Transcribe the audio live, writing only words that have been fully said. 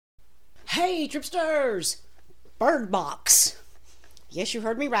Hey, Tripsters! Birdbox. Yes, you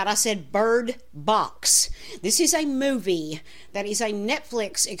heard me right. I said Birdbox. This is a movie that is a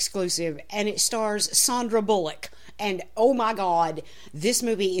Netflix exclusive, and it stars Sandra Bullock. And oh my God, this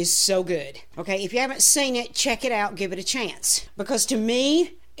movie is so good. Okay, if you haven't seen it, check it out, give it a chance. Because to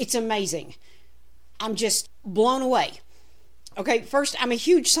me, it's amazing. I'm just blown away. Okay, first, I'm a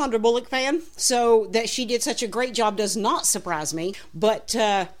huge Sandra Bullock fan, so that she did such a great job does not surprise me. But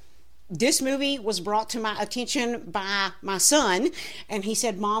this movie was brought to my attention by my son, and he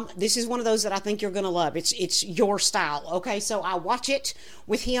said, Mom, this is one of those that I think you're going to love. It's your style, okay? So I watch it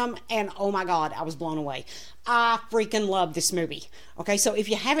with him, and oh my God, I was blown away. I freaking love this movie. Okay, so if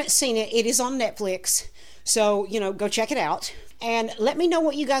you haven't seen it, it is on Netflix. So, go check it out. And let me know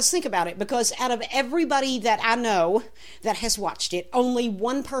what you guys think about it, because out of everybody that I know that has watched it, only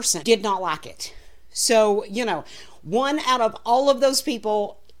one person did not like it. So, one out of all of those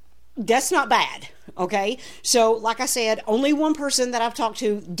people, that's not bad, okay? So, like I said, only one person that I've talked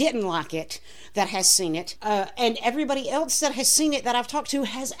to didn't like it that has seen it. And everybody else that has seen it that I've talked to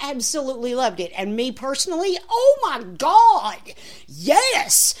has absolutely loved it. And me personally, oh my God,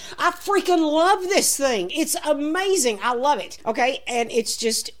 yes! I freaking love this thing. It's amazing. I love it, okay? And it's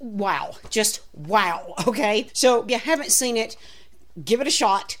just wow, okay? So, if you haven't seen it, give it a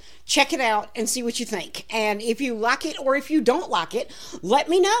shot. Check it out and see what you think. And if you like it or if you don't like it, let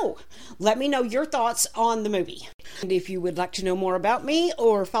me know. Let me know your thoughts on the movie. And if you would like to know more about me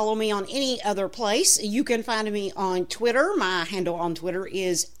or follow me on any other place, you can find me on Twitter. My handle on Twitter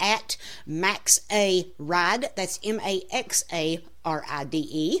is @MaxARide. That's MaxARide.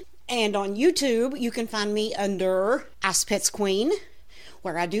 And on YouTube, you can find me under Ice Pets Queen,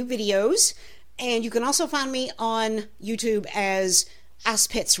 where I do videos. And you can also find me on YouTube as Ice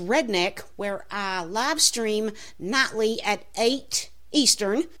Pets Redneck, where I live stream nightly at 8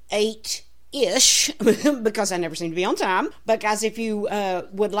 Eastern, 8-ish, because I never seem to be on time. But guys, if you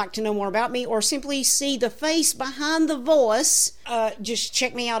would like to know more about me or simply see the face behind the voice, just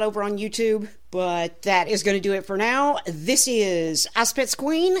check me out over on YouTube. But that is going to do it for now. This is Ice Pets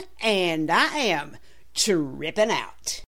Queen, and I am tripping out.